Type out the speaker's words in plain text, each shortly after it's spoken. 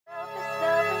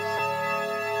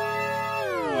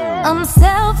I'm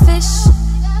selfish.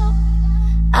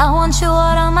 I want you all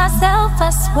on myself, I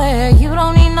swear. You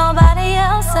don't need nobody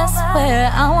else, I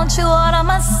swear. I want you all on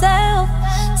myself.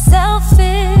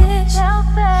 Selfish.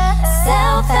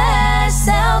 Selfish,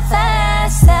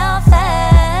 selfish, selfish.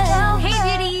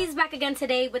 Hey beauties, back again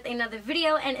today with another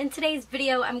video, and in today's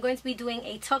video I'm going to be doing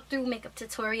a talk through makeup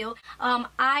tutorial.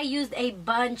 I used a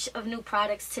bunch of new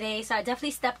products today, so I definitely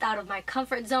stepped out of my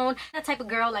comfort zone. That type of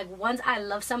girl, like once I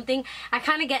love something, I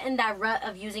kind of get in that rut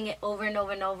of using it over and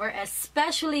over and over,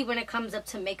 especially when it comes up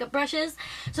to makeup brushes.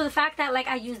 So the fact that like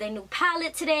I used a new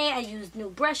palette today, I used new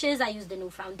brushes, I used a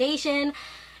new foundation.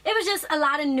 It was just a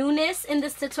lot of newness in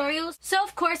this tutorial. So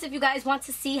of course, if you guys want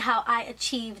to see how I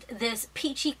achieved this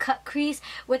peachy cut crease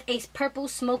with a purple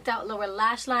smoked out lower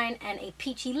lash line and a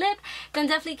peachy lip, then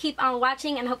definitely keep on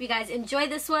watching and hope you guys enjoy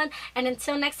this one. And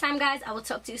until next time guys, I will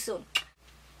talk to you soon.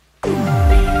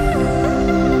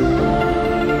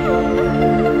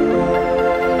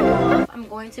 I'm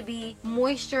going to be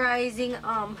moisturizing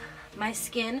my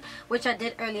skin, which I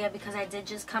did earlier because I did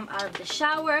just come out of the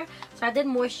shower, so I did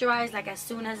moisturize like as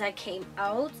soon as I came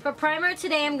out. For primer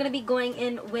today, I'm gonna be going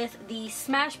in with the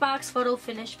Smashbox Photo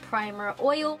Finish Primer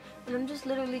Oil, and I'm just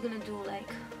literally gonna do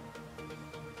like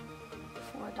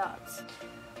 4 dots.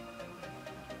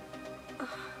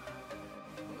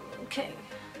 Okay,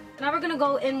 now we're gonna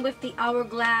go in with the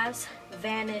Hourglass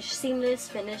Vanish Seamless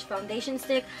Finish Foundation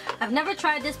Stick. I've never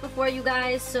tried this before, you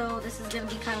guys, so this is gonna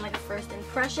be kind of like a first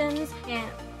impressions. And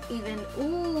even,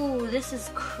 ooh, this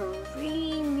is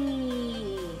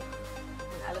creamy.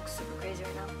 I look super crazy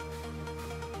right now.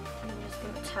 I'm just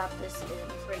gonna tap this in.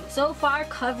 So far,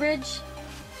 coverage,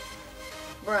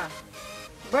 bruh,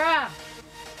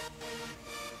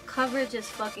 coverage is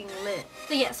fucking lit.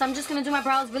 So yeah, so I'm just gonna do my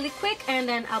brows really quick and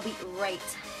then I'll be right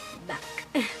back.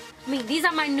 I mean, these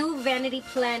are my new Vanity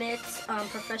Planet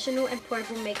professional and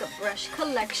portable makeup brush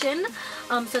collection.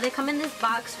 So they come in this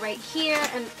box right here,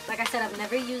 and like I said, I've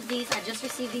never used these. I just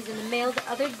received these in the mail the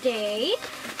other day.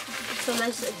 So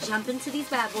let's jump into these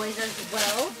bad boys as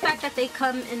well. The fact that they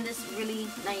come in this really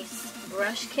nice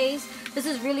brush case. This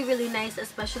is really, really nice,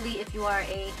 especially if you are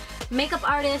a makeup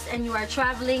artist and you are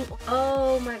traveling.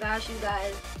 Oh my gosh, you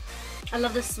guys. I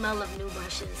love the smell of new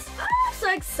brushes. Oh, I'm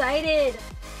so excited.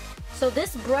 So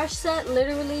this brush set,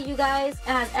 literally, you guys, it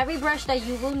has every brush that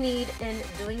you will need in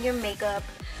doing your makeup.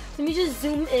 Let me just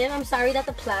zoom in. I'm sorry that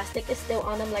the plastic is still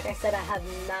on them. Like I said, I have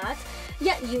not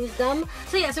yet used them.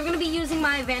 So yeah, so we're going to be using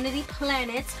my Vanity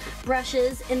Planet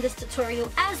brushes in this tutorial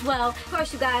as well. Of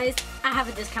course, you guys, I have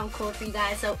a discount code for you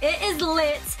guys, so it is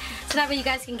lit. So that way you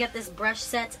guys can get this brush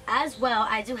set as well.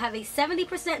 I do have a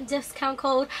 70% discount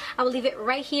code. I will leave it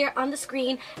right here on the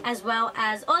screen, as well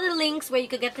as all the links where you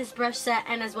could get this brush set,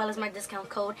 and as well as my discount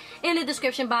code in the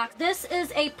description box. This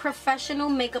is a professional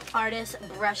makeup artist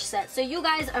brush set. So you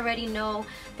guys already know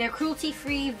they're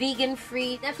cruelty-free,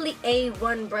 vegan-free, definitely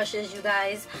A1 brushes, you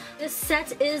guys. This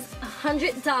set is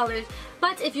 $100,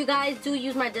 but if you guys do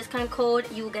use my discount code,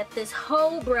 you will get this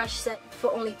whole brush set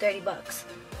for only 30 bucks.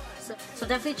 So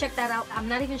definitely check that out. I'm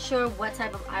not even sure what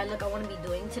type of eye look I want to be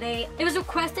doing today. It was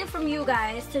requested from you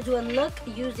guys to do a look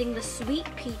using the Sweet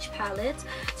Peach palette.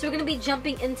 So we're going to be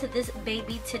jumping into this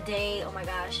baby today. Oh my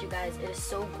gosh, you guys, it is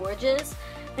so gorgeous.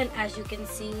 And as you can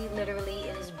see, literally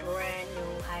it is brand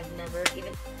new. I've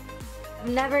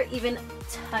never even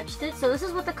touched it. So this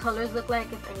is what the colors look like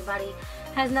if anybody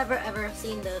has never ever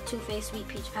seen the Too Faced Sweet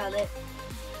Peach palette.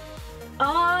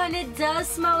 Oh, and it does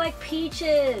smell like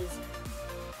peaches.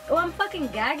 Oh, I'm fucking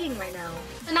gagging right now.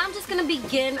 So now I'm just gonna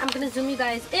begin. I'm gonna zoom you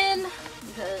guys in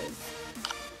because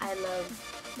I love,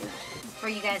 you know, for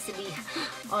you guys to be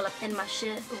all up in my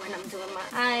shit when I'm doing my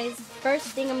eyes. First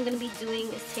thing I'm gonna be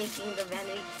doing is taking the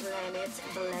Vanity Planet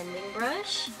blending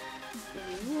brush.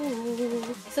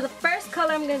 Ooh. So the first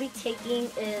color I'm gonna be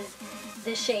taking is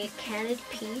the shade Candid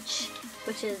Peach,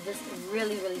 which is this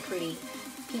really, really pretty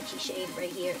peachy shade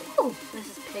right here. Ooh, this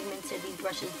is pigmented. These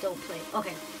brushes don't play.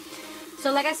 Okay.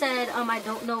 So like I said, I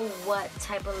don't know what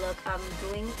type of look I'm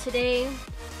doing today.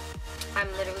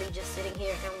 I'm literally just sitting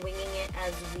here and winging it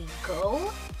as we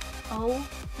go. Oh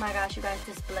my gosh, you guys,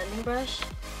 this blending brush.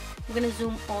 I'm gonna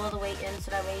zoom all the way in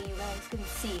so that way you guys can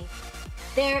see.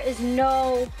 There is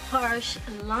no harsh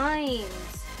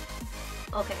lines.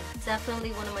 Okay,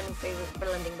 definitely one of my new favorite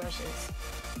blending brushes.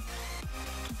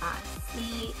 I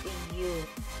see you.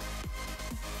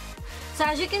 So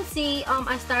as you can see,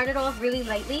 I started off really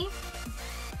lightly.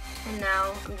 And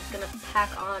now I'm just going to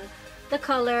pack on the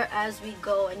color as we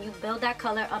go, and you build that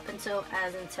color up until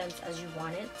as intense as you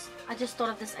want it. I just thought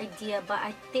of this idea, but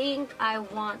I think I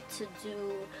want to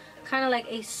do kind of like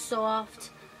a soft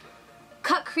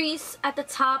cut crease at the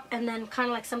top and then kind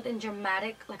of like something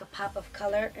dramatic, like a pop of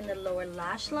color in the lower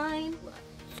lash line.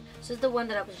 This is the one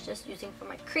that I was just using for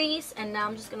my crease, and now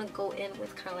I'm just gonna go in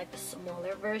with kind of like the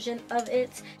smaller version of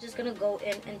it. Just gonna go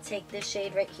in and take this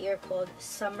shade right here called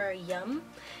Summer Yum.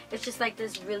 It's just like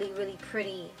this really, really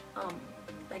pretty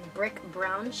like brick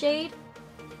brown shade.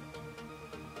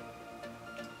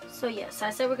 So yes,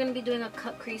 I said we're gonna be doing a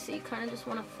cut crease, so you kind of just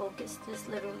want to focus this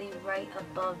literally right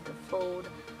above the fold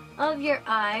of your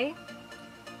eye,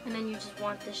 and then you just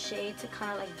want the shade to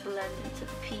kind of like blend into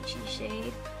the peachy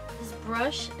shade. This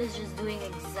brush is just doing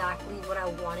exactly what I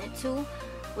want it to,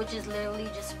 which is literally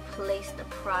just place the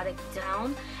product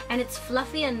down, and it's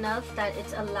fluffy enough that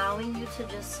it's allowing you to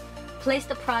just place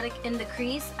the product in the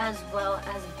crease as well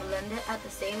as blend it at the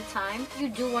same time. You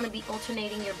do want to be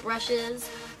alternating your brushes,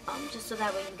 just so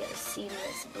that way you get a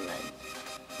seamless blend.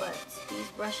 But these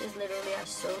brushes literally are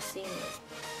so seamless.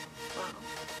 Wow.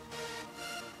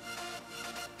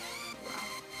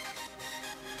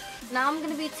 Now I'm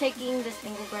going to be taking this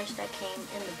angle brush that came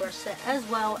in the brush set as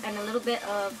well, and a little bit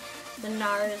of the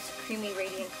Nars Creamy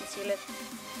Radiant Concealer.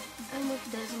 And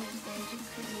with this, I'm just going to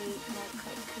create my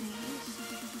cut crease.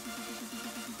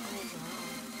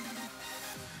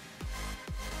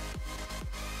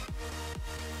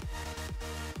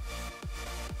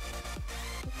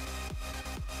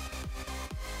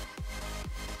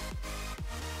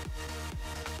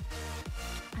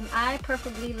 And I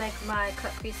preferably like my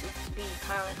cut creases to be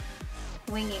kind of like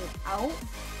winging out.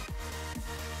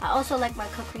 I also like my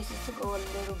cut creases to go a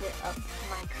little bit up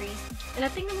my crease. And I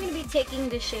think I'm going to be taking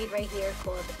this shade right here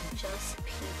called Just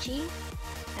Peachy.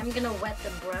 I'm going to wet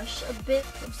the brush a bit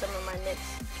with some of my NYX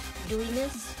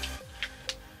dewiness.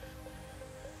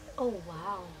 Oh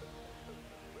wow.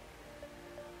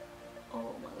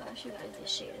 Oh my gosh, you guys,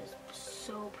 this shade is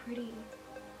so pretty.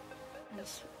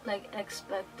 Just like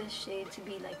expect this shade to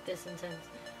be like this intense.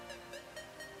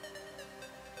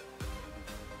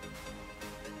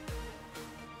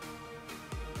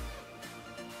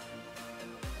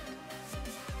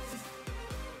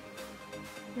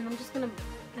 And I'm just gonna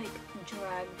like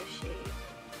drag the shade.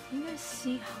 You guys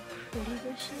see how pretty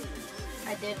this shade is?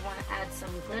 I did want to add some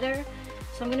glitter,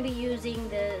 so I'm gonna be using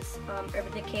this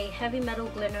Urban Decay Heavy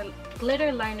Metal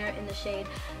glitter liner in the shade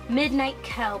Midnight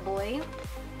Cowboy.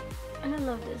 And I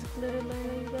love this glitter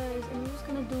liner, you guys. And I'm just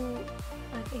gonna do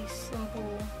like a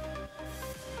simple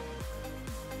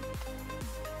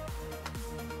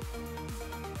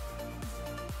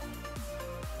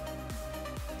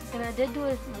and I did do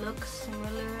a look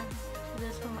similar to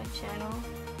this on my channel.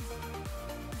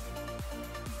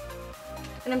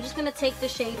 And I'm just gonna take the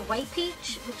shade White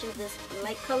Peach, which is this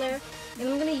light color, and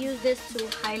I'm gonna use this to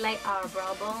highlight our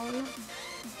brow bone.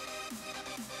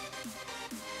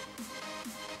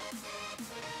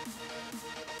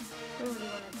 I don't really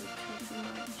want to do too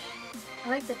much. I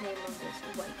like the name of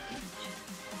this, White Peach.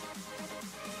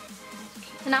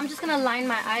 And I'm just going to line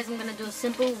my eyes. I'm going to do a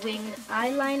simple winged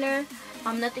eyeliner.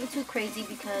 Nothing too crazy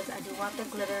because I do want the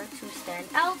glitter to stand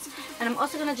out. And I'm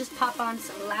also going to just pop on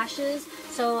some lashes.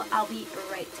 So I'll be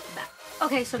right back.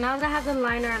 Okay, so now that I have the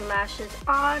liner and lashes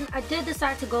on, I did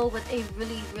decide to go with a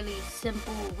really, really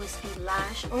simple wispy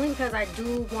lash. Only because I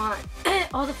do want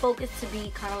all the focus to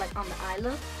be kind of like on the eye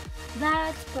look.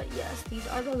 But yes, these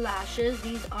are the lashes.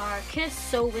 These are Kiss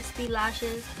So Wispy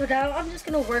lashes. So now I'm just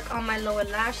going to work on my lower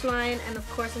lash line. And of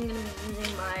course, I'm going to be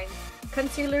using my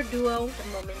concealer duo at the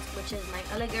moment, which is my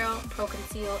LA Girl Pro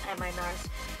Conceal and my Nars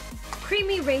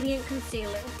Creamy Radiant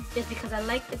Concealer. It's because I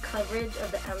like the coverage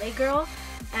of the LA Girl.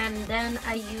 And then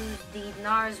I use the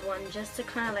Nars one just to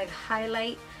kind of like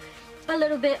highlight a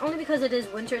little bit. Only because it is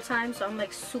winter time, so I'm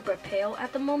like super pale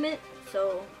at the moment.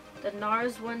 So the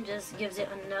Nars one just gives it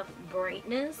enough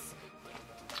brightness.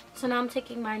 So now I'm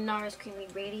taking my Nars Creamy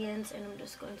Radiance and I'm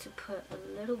just going to put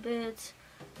a little bit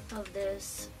of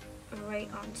this right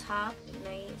on top.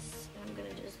 Nice. I'm going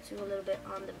to just do a little bit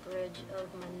on the bridge of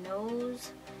my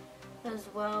nose as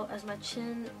well as my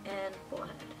chin and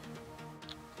forehead.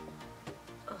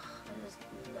 Ugh, I just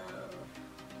love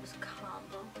this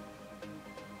combo.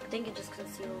 I think it just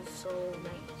conceals so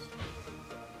nice.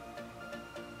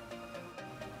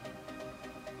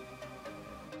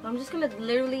 I'm just going to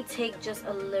literally take just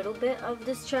a little bit of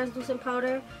this translucent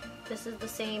powder. This is the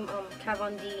same Kat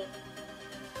Von D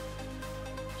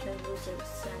translucent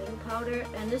setting powder.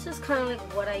 And this is kind of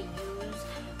like what I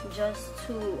use just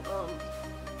to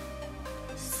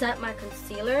set my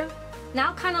concealer.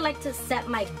 Now kind of like to set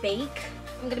my bake.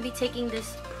 I'm going to be taking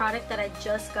this product that I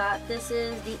just got. This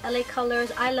is the LA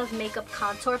Colors I Love Makeup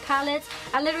Contour Palettes.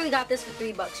 I literally got this for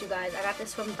 $3, you guys. I got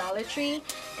this from Dollar Tree.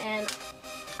 And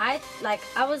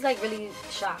I was like really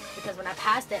shocked because when I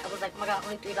passed it, I was like, oh my god,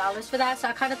 only $3 for that. So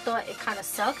I kind of thought it kind of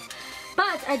sucked.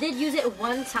 But I did use it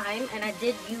one time, and I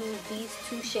did use these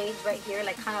two shades right here,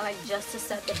 like kind of like just to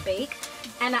set the bake,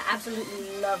 and I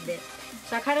absolutely loved it.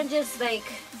 So I kind of just like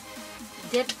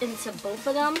dipped into both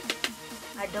of them.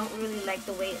 I don't really like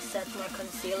the way it sets my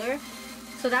concealer,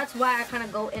 so that's why I kind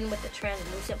of go in with the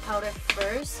translucent powder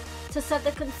first to set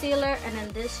the concealer, and then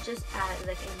this just adds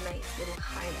like a nice little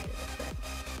highlighter effect.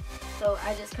 So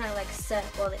I just kind of like set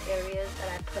all the areas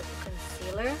that I put the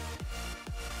concealer.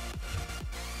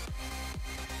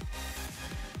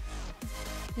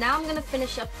 Now I'm going to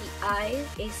finish up the eyes,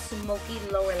 a smoky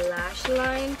lower lash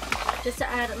line, just to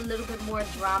add a little bit more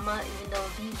drama, even though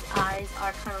these eyes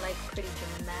are kind of like pretty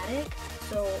dramatic.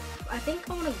 So I think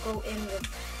I want to go in with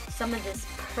some of this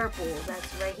purple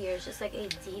that's right here. It's just like a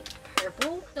deep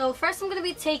purple. So first I'm going to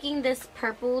be taking this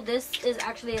purple. This is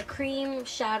actually a cream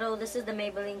shadow. This is the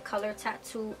Maybelline Color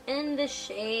Tattoo in the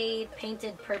shade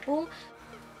Painted Purple.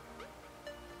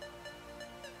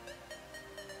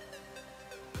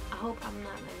 I hope I'm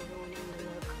not like ruining the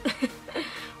look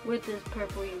with this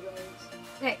purple, you guys.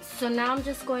 Okay, so now I'm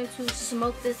just going to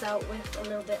smoke this out with a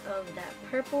little bit of that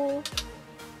purple.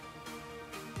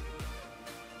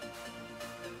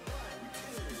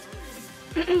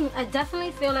 I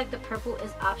definitely feel like the purple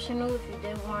is optional if you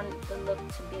did want the look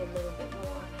to be a little bit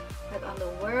more like on the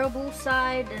wearable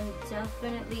side, then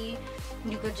definitely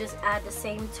you could just add the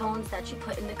same tones that you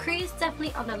put in the crease,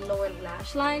 definitely on the lower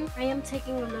lash line. I am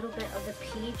taking a little bit of the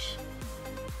peach,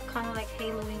 kind of like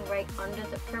haloing right under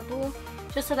the purple,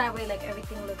 just so that way like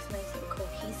everything looks nice and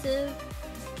cohesive.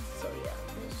 So yeah,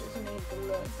 this just made the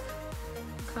look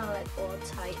kind of like all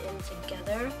tied in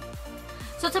together.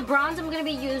 So to bronze, I'm going to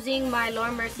be using my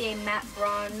Mercier matte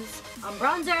bronze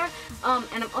bronzer,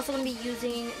 and I'm also going to be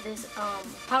using this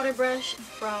powder brush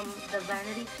from the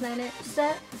Vanity Planet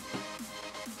set.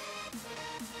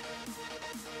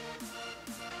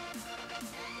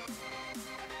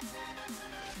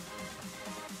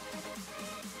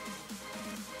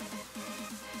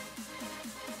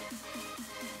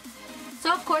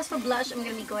 So of course for blush, I'm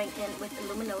going to be going in with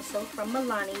the Luminoso from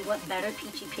Milani. What better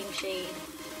peachy pink shade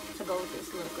to go with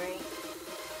this look, right?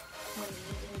 I'm going to be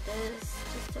using this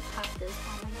just to pop this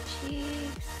on my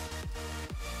cheeks.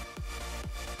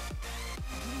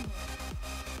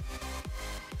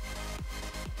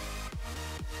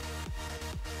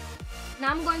 Now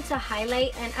I'm going to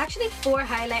highlight, and actually for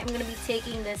highlight I'm going to be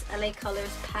taking this LA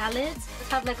Colors palette. It's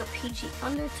have like a peachy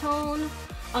undertone.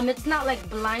 It's not like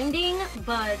blinding,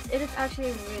 but it is actually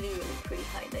a really, really pretty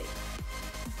highlight.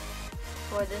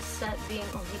 For this set being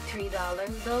only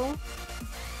 $3 though.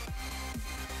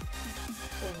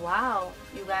 Wow,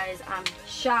 you guys, I'm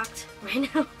shocked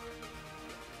right now.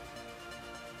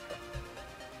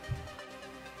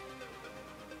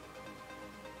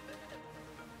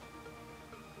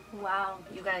 Wow,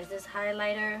 you guys, this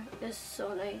highlighter is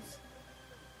so nice.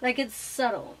 Like, it's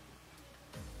subtle,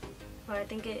 but I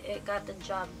think it got the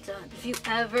job done. If you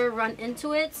ever run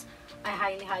into it, I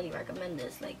highly recommend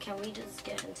this. Like, can we just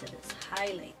get into this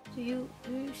highlight? Do you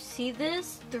see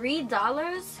this? $3?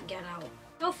 Get out.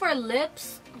 So for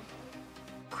lips,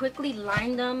 quickly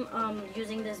line them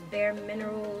using this Bare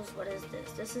Minerals. What is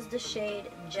this? This is the shade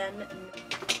Gen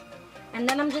Nude. And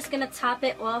then I'm just going to top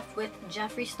it off with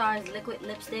Jeffree Star's liquid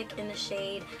lipstick in the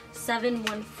shade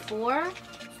 714.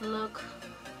 Look,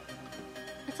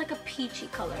 it's like a peachy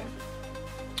color.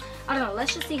 I don't know,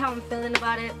 let's just see how I'm feeling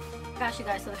about it. Gosh, you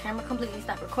guys, so the camera completely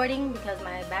stopped recording because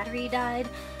my battery died.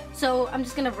 So I'm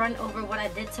just going to run over what I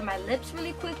did to my lips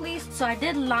really quickly. So I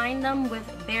did line them with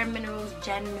Bare Minerals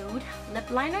Gen Nude lip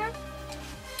liner,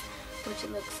 which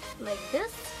looks like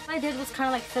this. What I did was kind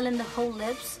of like fill in the whole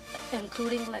lips,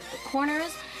 including like the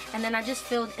corners, and then I just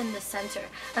filled in the center.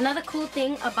 Another cool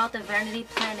thing about the Vanity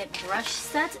Planet brush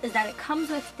set is that it comes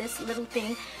with this little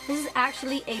thing. This is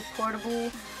actually a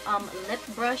portable lip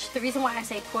brush. The reason why I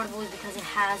say portable is because it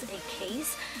has a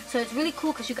case. So it's really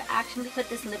cool because you can actually put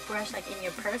this lip brush like in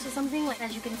your purse or something. Like,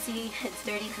 as you can see, it's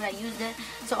dirty because I used it.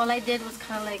 So all I did was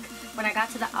kind of like, when I got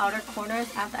to the outer corners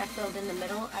after I filled in the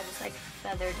middle, I just like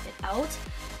feathered it out.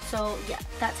 So yeah,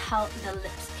 that's how the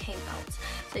lips came out.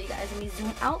 So you guys, let me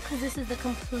zoom out because this is the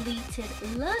completed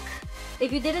look.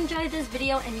 If you did enjoy this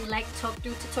video and you like talk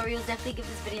through tutorials, definitely give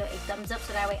this video a thumbs up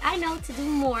so that way I know to do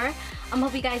more.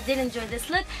 Hope you guys did enjoy this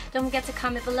look. Don't forget to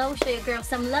comment below, show your girl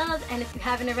some love, and if you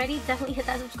haven't already, definitely hit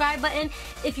that subscribe button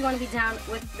if you want to be down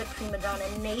with the Prima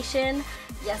Donna Nation.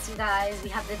 Yes, you guys, we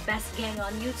have the best gang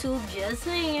on YouTube. Just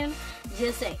saying.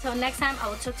 Just saying. Till next time, I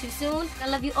will talk to you soon. I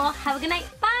love you all. Have a good night.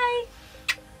 Bye.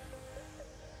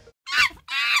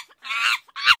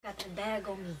 Got the bag. bag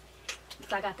on me.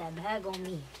 I got that bag on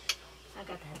me. I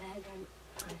got that bag on me.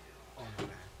 Oh my God.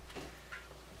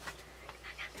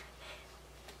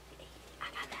 I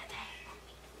got that bag on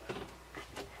me.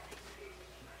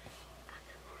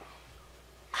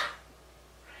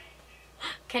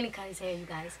 Kenny cut his hair, you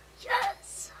guys.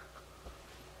 Yes!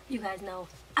 You guys know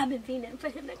I've been fiending for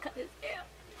him to cut his hair.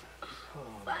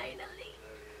 Finally.